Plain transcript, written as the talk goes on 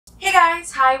Hey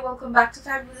guys, hi, welcome back to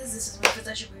Fabulous. This is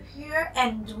Mufita here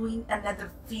and doing another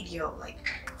video.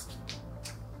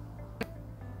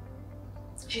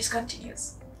 She's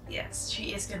continuous. Yes,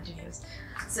 she is continuous.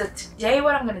 So today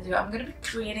what I'm gonna do, I'm gonna be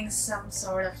creating some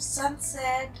sort of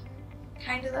sunset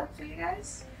kind of look for you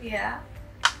guys. Yeah,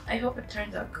 I hope it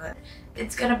turns out good.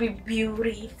 It's gonna be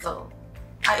beautiful.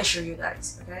 I assure you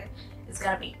guys, okay? It's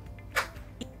gonna be.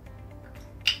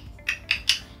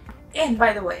 And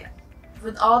by the way,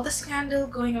 with all the scandal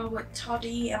going on with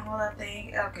Toddy and all that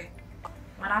thing, okay,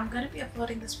 when I'm gonna be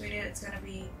uploading this video, it's gonna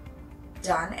be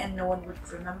done and no one would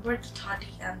remember the Toddy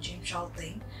and James Shaw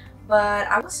thing. But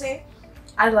I would say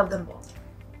I love them both.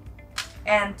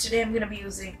 And today I'm gonna be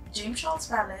using James Shaw's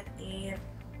palette and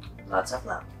lots of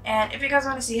love. And if you guys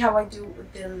want to see how I do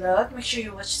the look, make sure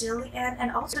you watch till the end, and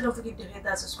also don't forget to hit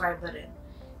that subscribe button.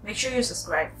 Make sure you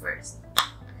subscribe first.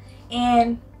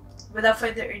 And without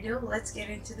further ado, let's get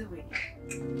into the video.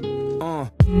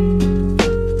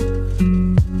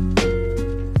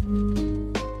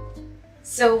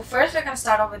 So first we're gonna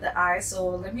start off with the eyes. So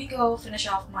let me go finish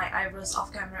off my eyebrows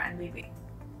off camera and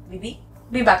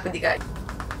be back with you guys.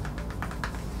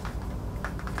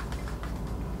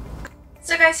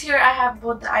 So guys, here I have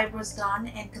both the eyebrows done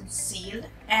and concealed,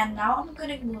 and now I'm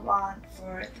gonna move on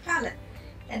for the palette.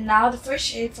 And now the first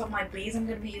shade for my base, I'm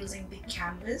gonna be using the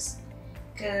canvas,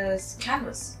 because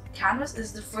canvas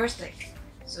is the first thing.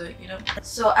 So you know,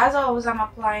 so as always I'm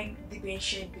applying the base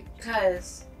shade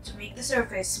because to make the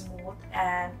surface smooth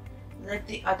and let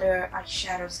the other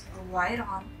eyeshadows glide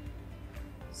on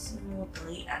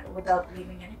smoothly and without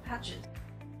leaving any patches.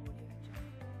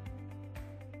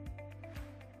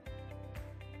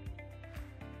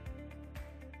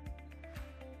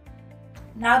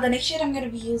 Now the next shade I'm going to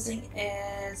be using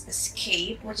is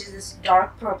Escape, which is this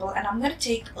dark purple, and I'm going to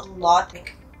take a lot,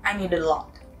 like I need a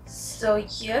lot. So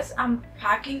yes, I'm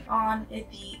packing on the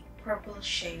purple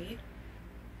shade.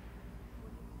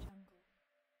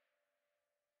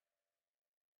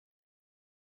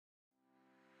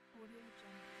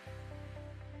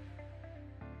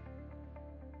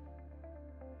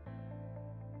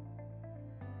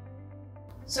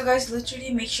 So guys,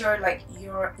 literally make sure like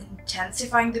you're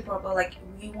intensifying the purple, like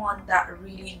we want that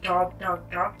really dark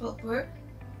purple.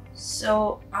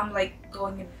 So I'm like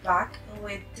going back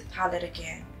with the palette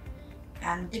again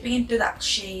and dipping into that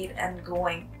shade and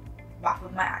going back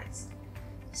with my eyes.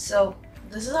 So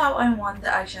this is how I want the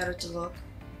eyeshadow to look.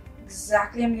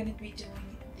 Exactly, I'm going to be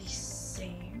doing the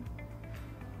same.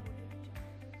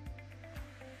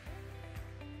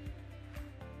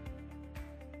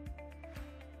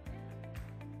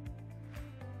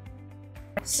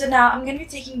 So now I'm going to be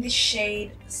taking the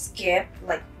shade Skip,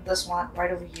 like this one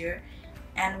right over here,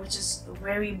 and which is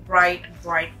very bright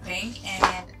pink,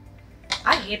 and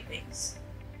I hate pinks.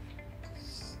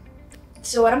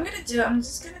 So what I'm gonna do, I'm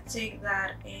just gonna take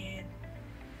that and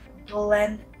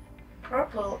blend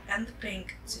purple and the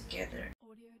pink together.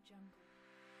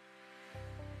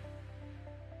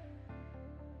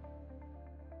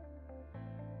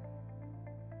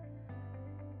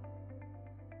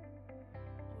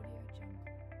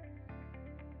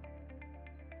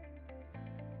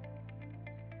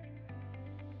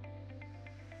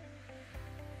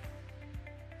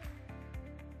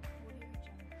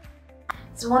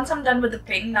 So once I'm done with the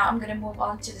pink, now I'm gonna move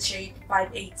on to the shade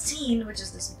 518, which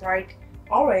is this bright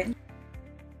orange.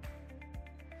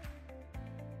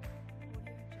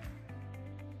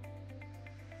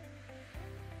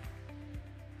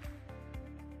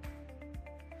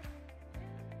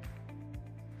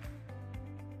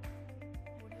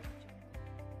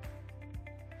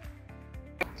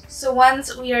 So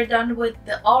once we are done with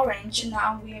the orange,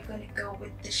 now we are going to go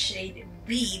with the shade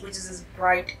B, which is this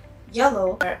bright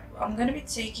yellow. I'm going to be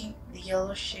taking the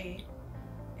yellow shade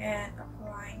and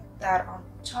applying that on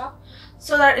top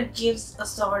so that it gives a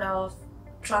sort of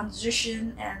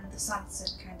transition and the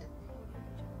sunset kind of.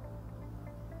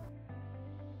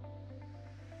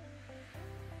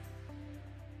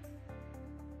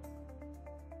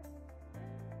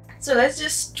 So let's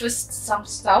just twist some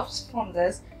stuff from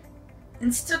this.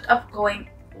 Instead of going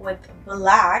with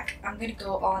black, I'm gonna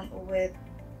go on with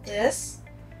this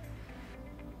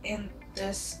in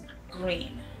this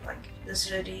green, like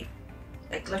this really,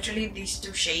 like literally these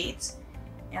two shades.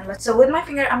 And so with my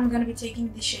finger, I'm gonna be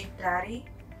taking the shade Daddy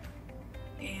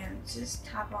and just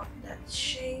tap on that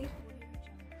shade.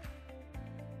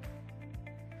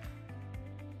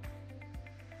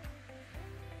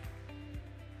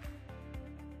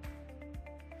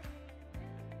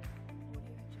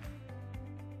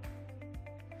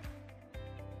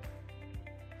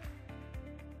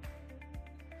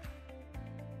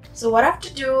 So what I have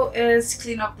to do is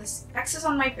clean up this excess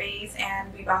on my face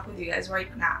and be back with you guys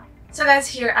right now. So guys,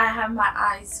 here I have my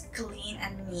eyes clean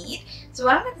and neat. So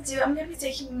what I'm going to do, I'm going to be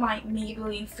taking my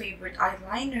Maybelline favorite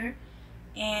eyeliner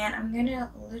and I'm going to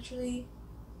literally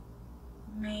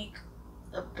make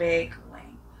a big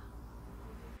wing.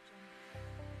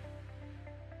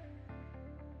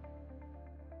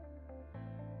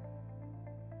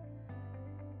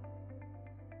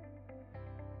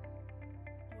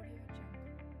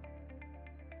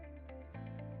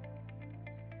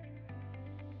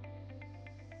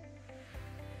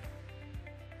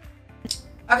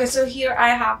 Okay, so here I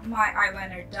have my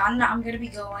eyeliner done. Now I'm gonna be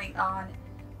going on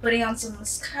putting on some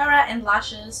mascara and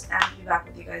lashes and be back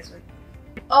with you guys with.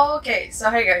 Okay,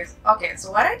 so hey guys. Okay, so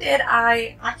what I did,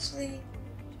 I actually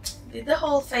did the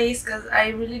whole face because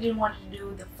I really didn't want to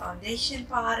do the foundation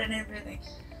part and everything.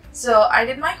 So I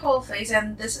did my whole face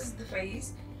and this is the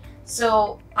face.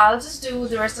 So I'll just do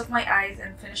the rest of my eyes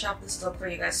and finish up this look for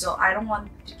you guys. So I don't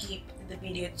want to keep the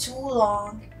video too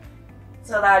long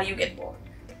so that you get bored.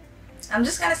 I'm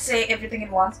just gonna say everything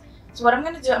in once. So what I'm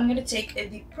gonna do, I'm gonna take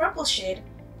the purple shade,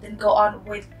 then go on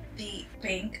with the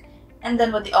pink, and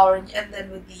then with the orange, and then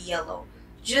with the yellow.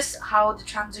 Just how the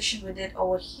transition we did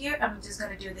over here, I'm just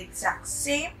gonna do the exact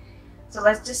same. So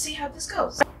let's just see how this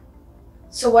goes.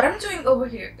 So what I'm doing over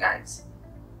here, guys.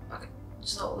 Okay,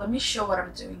 so let me show what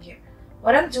I'm doing here.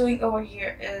 What I'm doing over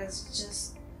here is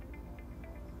just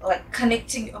like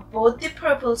connecting both the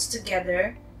purples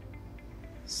together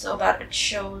so that it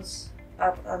shows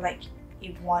up like a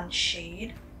one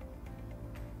shade.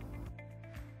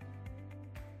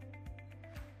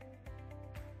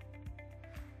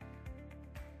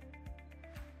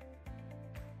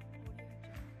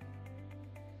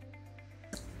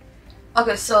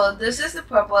 Okay, so this is the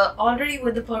purple. Already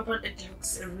with the purple it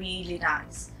looks really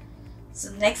nice.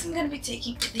 So next I'm going to be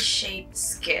taking the shade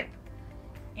Skip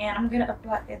and I'm going to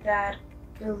apply that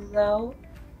below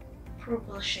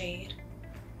purple shade.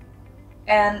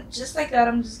 And just like that,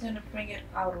 I'm just going to bring it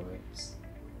outwards.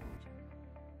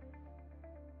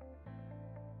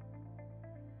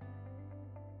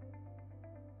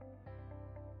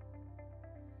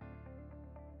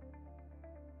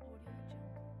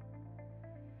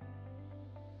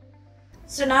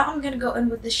 So now I'm going to go in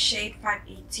with the shade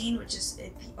 518, which is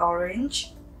the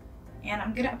orange. And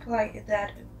I'm going to apply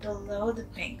that below the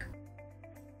pink.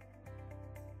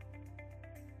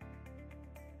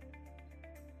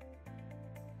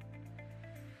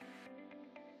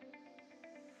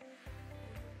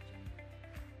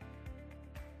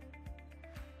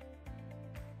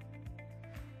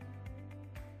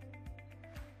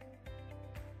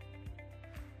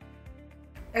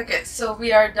 Okay, so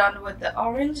we are done with the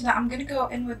orange. Now I'm gonna go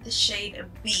in with the shade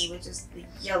B, which is the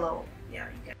yellow. Yeah,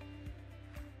 you get it.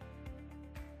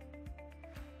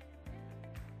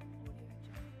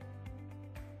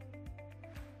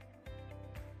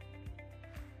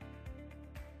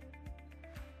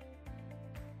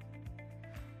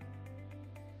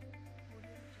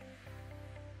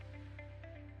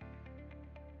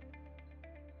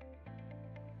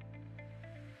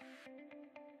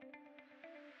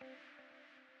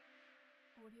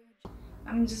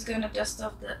 I'm just gonna dust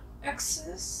off the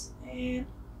excess and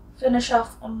finish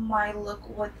off on my look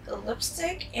with a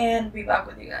lipstick and be back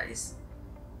with you guys.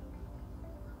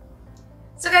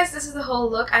 So guys, this is the whole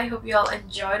look. I hope you all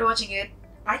enjoyed watching it.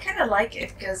 I kind of like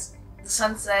it because the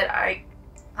sunset, I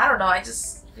don't know, I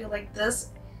just feel like this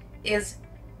is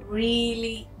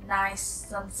really nice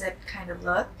sunset kind of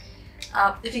look.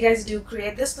 If you guys do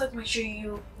create this look, make sure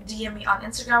you DM me on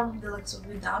Instagram. The links will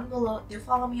be down below. Do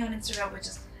follow me on Instagram, which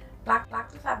is back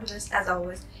to fabulous as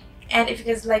always. And if you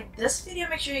guys like this video,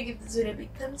 make sure you give this video a big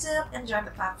thumbs up and join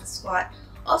the Fabulous Squad.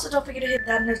 Also don't forget to hit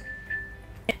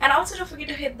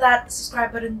that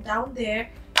subscribe button down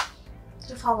there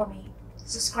to follow me,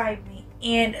 subscribe me,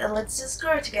 and let's just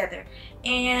grow together.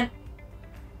 And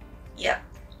yeah,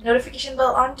 notification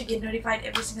bell on to get notified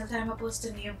every single time I post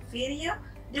a new video.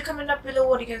 Do comment up below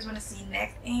what you guys want to see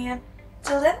next, and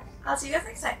till then, I'll see you guys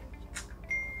next time.